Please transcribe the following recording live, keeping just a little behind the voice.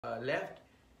left,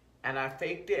 and I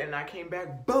faked it, and I came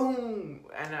back, boom,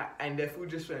 and the food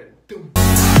just went, boom.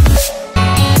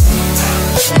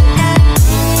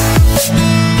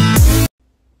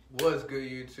 What's good,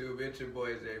 YouTube? It's your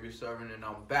boy Zaybswervin, and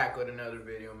I'm back with another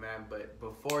video, man. But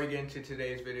before we get into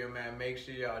today's video, man, make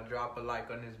sure y'all drop a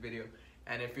like on this video.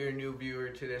 And if you're a new viewer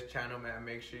to this channel, man,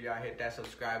 make sure y'all hit that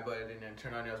subscribe button and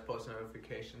turn on your post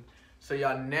notifications so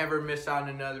y'all never miss out on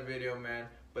another video, man.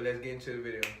 But let's get into the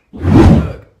video.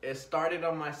 Look, it started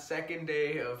on my second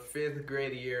day of 5th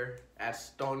grade year at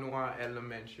Stonewall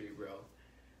Elementary, bro.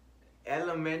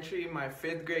 Elementary, my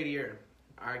 5th grade year.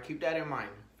 Alright, keep that in mind.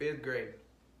 5th grade.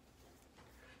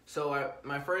 So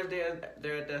my first day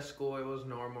there at that school, it was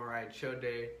normal, right? Chill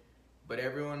day. But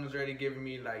everyone was already giving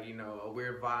me, like, you know, a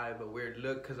weird vibe, a weird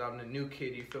look, because I'm the new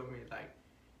kid, you feel me? Like,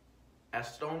 at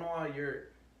Stonewall, if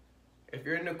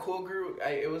you're in the cool group,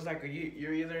 it was like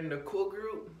you're either in the cool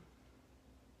group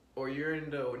or you're in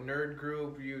the nerd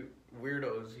group, you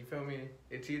weirdos, you feel me?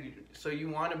 It's either, so you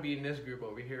want to be in this group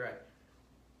over here, right?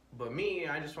 But me,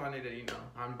 I just wanted to, you know,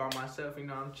 I'm by myself, you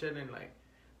know, I'm chilling, like,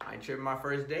 I chilled my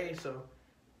first day, so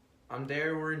I'm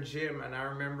there, we're in gym, and I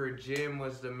remember gym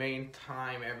was the main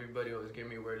time everybody was giving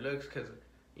me weird looks, because,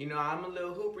 you know, I'm a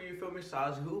little hooper, you feel me? So I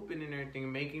was hooping and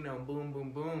everything, making them boom,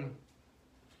 boom, boom.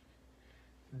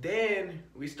 Then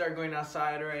we start going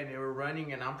outside, right, and we're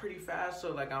running, and I'm pretty fast,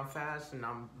 so, like, I'm fast, and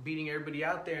I'm beating everybody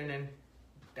out there, and then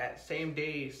that same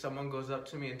day, someone goes up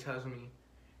to me and tells me,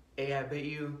 hey, I bet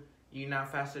you're not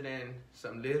faster than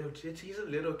some little kid. He's a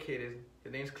little kid,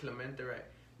 his name's Clemente, right?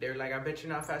 They're like, I bet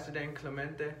you're not faster than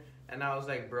Clemente. And I was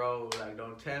like, bro, like,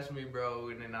 don't test me, bro.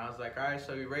 And then I was like, all right,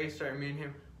 so we started me and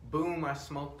him. Boom, I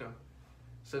smoked him.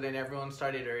 So then everyone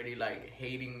started already, like,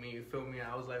 hating me, you feel me?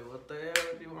 I was like, what the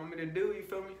hell do you want me to do, you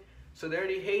feel me? So they're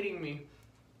already hating me.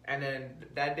 And then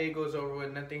that day goes over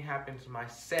with, nothing happens. My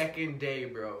second day,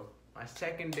 bro. My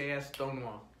second day at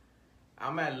Stonewall.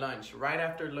 I'm at lunch. Right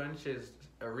after lunch is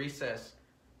a recess.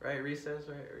 Right, recess,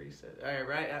 right, recess. All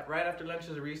right, right after lunch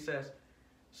is a recess.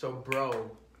 So,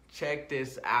 bro, check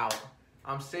this out.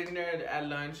 I'm sitting there at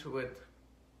lunch with,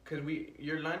 cause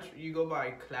your lunch, you go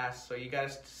by class, so you gotta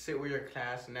sit with your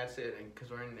class, and that's it, and cause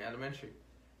we're in elementary.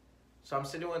 So I'm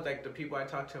sitting with, like, the people I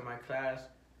talked to in my class,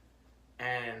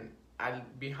 and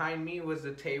behind me was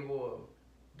the table of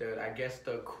I guess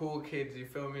the cool kids, you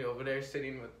feel me, over there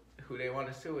sitting with who they want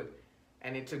to sit with,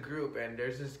 and it's a group, and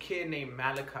there's this kid named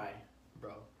Malachi,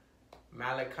 bro.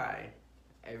 Malachi,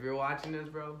 if you're watching this,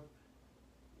 bro,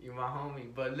 you my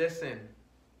homie. But listen,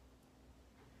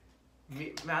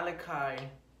 Malachi,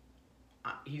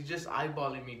 he's just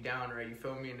eyeballing me down, right? You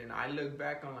feel me? And then I look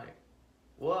back, I'm like,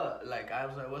 what? Like, I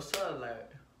was like, what's up?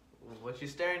 Like, what you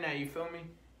staring at? You feel me?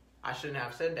 I shouldn't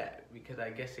have said that, because I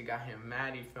guess it got him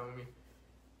mad, you feel me?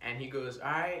 And he goes,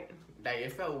 all right. Like,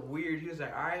 it felt weird. He was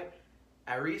like, all right,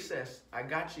 at recess, I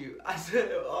got you. I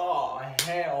said, oh,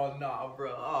 hell no,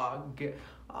 bro.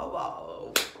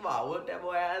 What that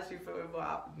boy asked, you feel me?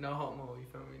 But no homo, you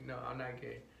feel me? No, I'm not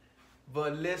gay.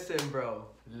 But listen, bro,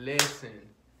 listen.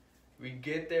 We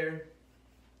get there,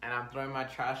 and I'm throwing my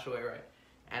trash away, right?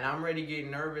 And I'm already getting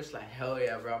nervous, like, hell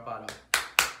yeah, bro, we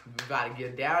about to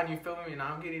get down, you feel me? And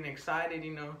I'm getting excited,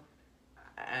 you know?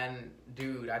 And,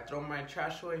 dude, I throw my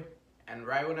trash away, and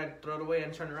right when I throw it away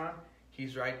and turn around,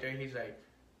 he's right there. He's like,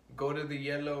 go to the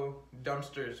yellow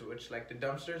dumpsters, which, like, the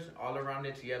dumpsters, all around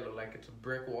it's yellow. Like, it's a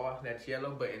brick wall that's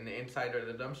yellow, but in the inside are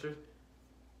the dumpsters.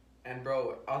 And,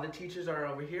 bro, all the teachers are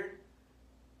over here,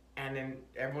 and then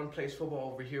everyone plays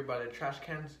football over here by the trash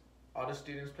cans. All the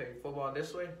students play football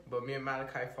this way, but me and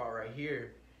Malachi fought right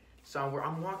here. So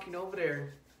I'm walking over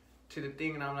there to the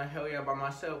thing, and I'm like, hell yeah, by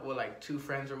myself. Well, like, 2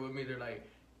 friends are with me. They're like,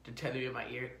 to tell you in my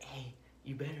ear, hey,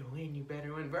 you better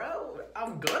win, bro.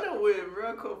 I'm gonna win,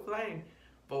 bro. Quit playing.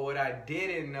 But what I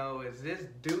didn't know is this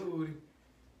dude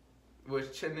was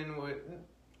chilling with,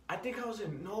 I think I was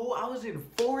in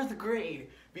 4th grade,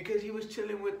 because he was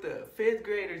chilling with the 5th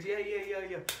graders.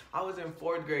 Yeah. I was in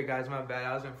 4th grade, guys, my bad.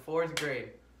 I was in 4th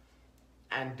grade.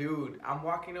 And, dude, I'm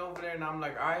walking over there, and I'm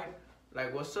like, all right,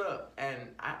 like, what's up? And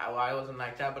I wasn't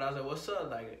like that, but I was like, what's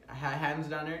up? Like, I had hands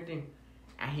down and everything.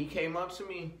 And he came up to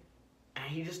me, and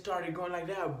he just started going like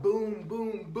that, boom,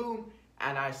 boom, boom.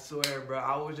 And I swear, bro,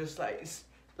 I was just like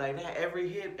that. Every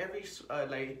hit, every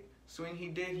like swing he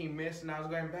did, he missed, and I was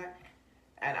going back.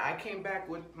 And I came back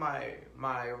with my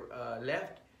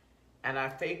left, and I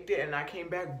faked it, and I came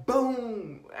back,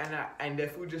 boom, and the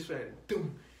food just went,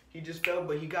 boom. He just fell,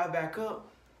 but he got back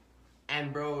up,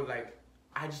 and, bro, like,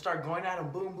 I just started going at him,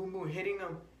 boom, boom, boom, hitting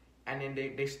him, and then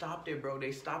they stopped it, bro.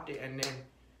 They stopped it, and then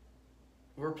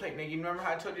we're playing. Now, you remember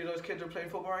how I told you those kids were playing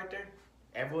football right there?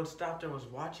 everyone stopped and was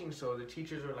watching, so the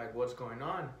teachers were like, what's going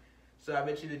on? So I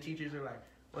bet you the teachers are like,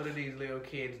 what are these little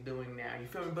kids doing now? You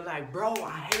feel me? But like, bro,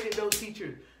 I hated those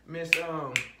teachers. Miss,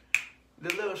 the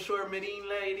little short Medine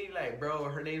lady, like, bro,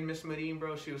 her name Miss Medine,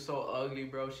 bro. She was so ugly,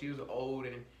 bro. She was old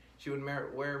and she would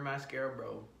wear mascara,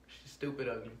 bro. She's stupid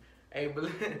ugly. Hey,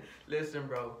 but listen,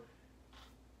 bro.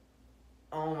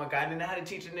 Oh my God, then I had a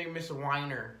teacher named Miss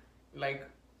Weiner. Like,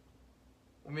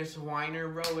 Miss Weiner,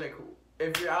 bro. Like,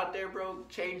 if you're out there, bro,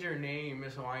 change your name,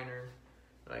 Miss Weiner.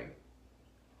 Like,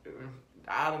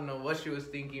 I don't know what she was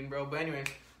thinking, bro. But anyways,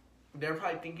 they're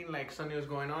probably thinking like something was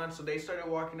going on. So they started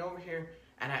walking over here,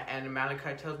 and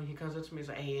Malachi tells me, he comes up to me, he's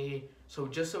like, hey, so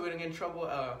just so we don't get in trouble,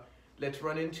 let's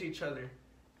run into each other.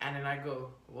 And then I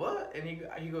go, what? And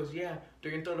he goes, yeah,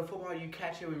 they're gonna throw the football, you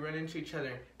catch it, we run into each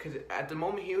other. Cause at the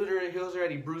moment he was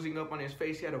already bruising up on his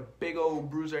face. He had a big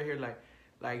old bruise right here,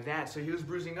 like that. So he was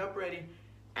bruising up already.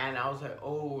 And I was like,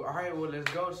 oh, all right, well,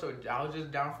 let's go. So I was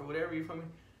just down for whatever, you feel me?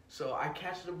 So I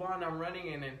catch the ball and I'm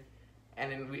running, and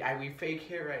then we fake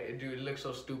hit, right? Dude, it looked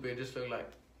so stupid. It just looked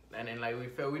like, and then like we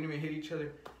didn't even hit each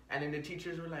other. And then the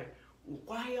teachers were like,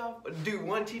 why y'all? Dude,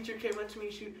 one teacher came up to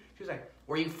me. She was like,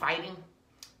 were you fighting?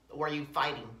 Were you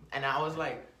fighting? And I was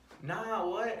like, nah,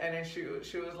 what? And then she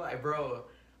was like, bro,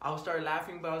 I started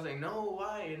laughing, but I was like, no,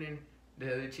 why? And then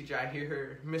the other teacher, I hear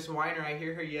her, Miss Weiner, I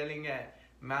hear her yelling at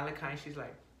Malachi, and she's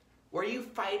like, were you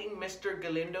fighting Mr.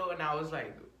 Galindo? And I was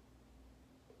like,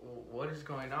 what is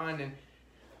going on? And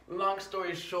long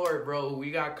story short, bro, we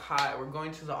got caught. We're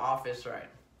going to the office, right?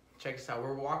 Check this out.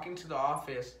 We're walking to the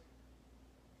office,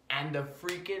 and the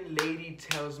freaking lady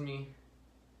tells me,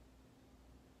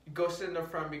 go sit in the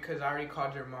front because I already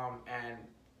called your mom and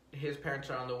his parents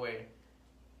are on the way.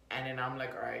 And then I'm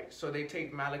like, all right. So they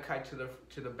take Malachi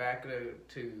to the back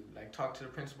to like talk to the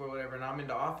principal or whatever, and I'm in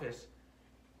the office.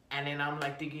 And then I'm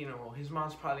like thinking, oh, his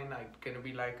mom's probably like gonna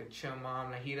be like a chill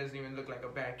mom. Like, he doesn't even look like a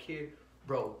bad kid.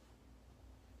 Bro,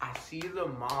 I see the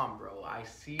mom, bro. I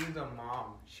see the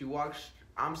mom. She walks,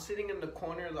 I'm sitting in the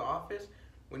corner of the office.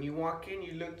 When you walk in,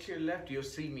 you look to your left, you'll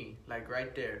see me. Like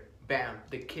right there. Bam.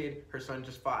 The kid, her son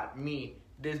just fought. Me.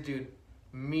 This dude.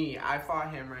 Me. I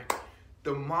fought him, right?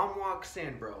 The mom walks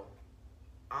in, bro.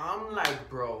 I'm like,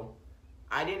 bro,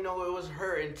 I didn't know it was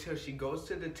her until she goes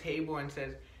to the table and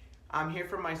says, I'm here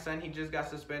for my son, he just got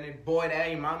suspended. Boy, that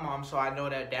ain't my mom, so I know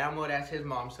that damn well that's his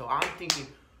mom. So I'm thinking,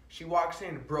 she walks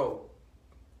in, bro,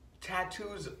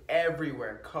 tattoos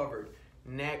everywhere, covered.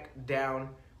 Neck down,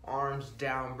 arms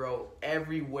down, bro,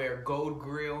 everywhere, gold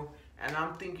grill. And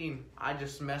I'm thinking, I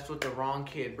just messed with the wrong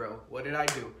kid, bro. What did I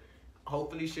do?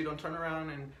 Hopefully she don't turn around,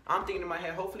 and I'm thinking in my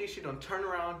head, hopefully she don't turn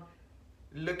around,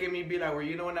 look at me, be like, well,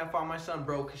 you the one that fought my son,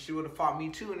 bro, because she would have fought me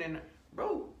too. And then,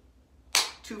 bro,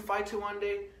 2 fights in one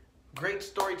day. Great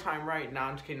story time, right? Nah,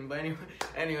 I'm just kidding. But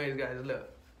anyways, guys, look.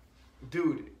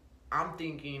 Dude, I'm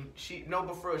thinking,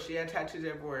 but for real, she had tattoos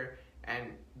everywhere.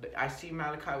 And I see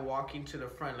Malachi walking to the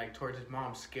front, like, towards his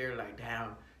mom, scared, like,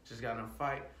 damn, just got in a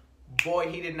fight.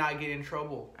 Boy, he did not get in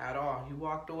trouble at all. He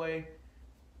walked away,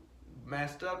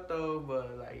 messed up, though,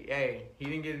 but, like, hey, he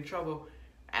didn't get in trouble.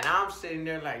 And I'm sitting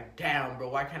there like, damn, bro,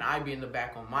 why can't I be in the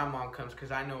back when my mom comes?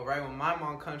 Because I know right when my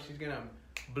mom comes, she's going to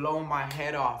blow my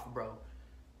head off, bro.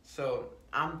 So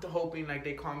I'm hoping like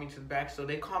they call me to the back. So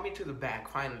they call me to the back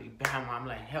finally. Bam, I'm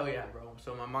like, hell yeah, bro.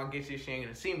 So my mom gets here, she ain't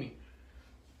gonna see me.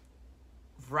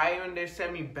 Right when they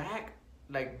send me back,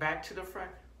 like back to the front,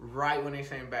 right when they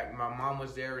send me back, my mom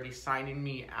was there already signing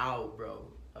me out, bro,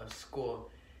 of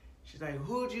school. She's like,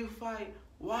 who'd you fight?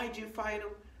 Why'd you fight him?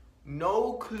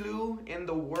 No clue in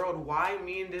the world why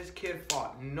me and this kid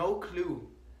fought. No clue.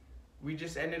 We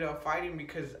just ended up fighting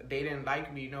because they didn't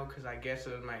like me, you know, because I guess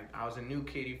it was like, I was a new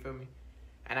kid, you feel me?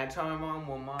 And I tell my mom,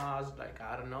 well, Mom, I was like,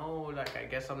 I don't know, like, I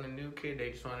guess I'm the new kid.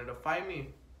 They just wanted to fight me.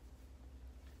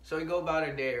 So we go about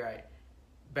a day, right?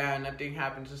 Bam, nothing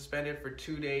happened. Suspended for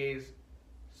 2 days.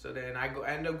 So then I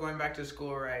end up going back to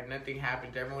school, right? Nothing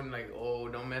happened. Everyone like, oh,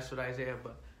 don't mess with Isaiah.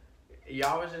 But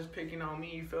y'all was just picking on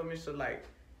me, you feel me? So, like,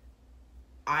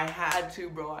 I had to,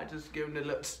 bro. I just give him the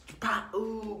look.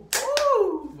 Ooh,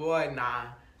 ooh. Boy, nah.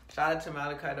 Shout out to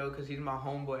Malachi, though, because he's my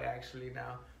homeboy, actually,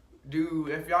 now. Dude,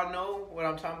 if y'all know what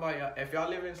I'm talking about, y'all, if y'all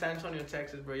live in San Antonio,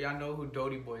 Texas, bro, y'all know who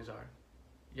Doty Boys are.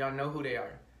 Y'all know who they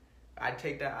are. I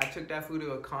took that food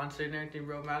to a concert and everything,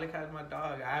 bro. Malachi's my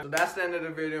dog. So that's the end of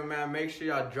the video, man. Make sure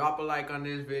y'all drop a like on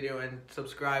this video and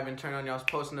subscribe and turn on y'all's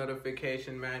post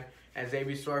notification, man. And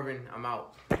Zaybswervin, I'm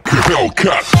out.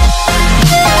 Hellcat.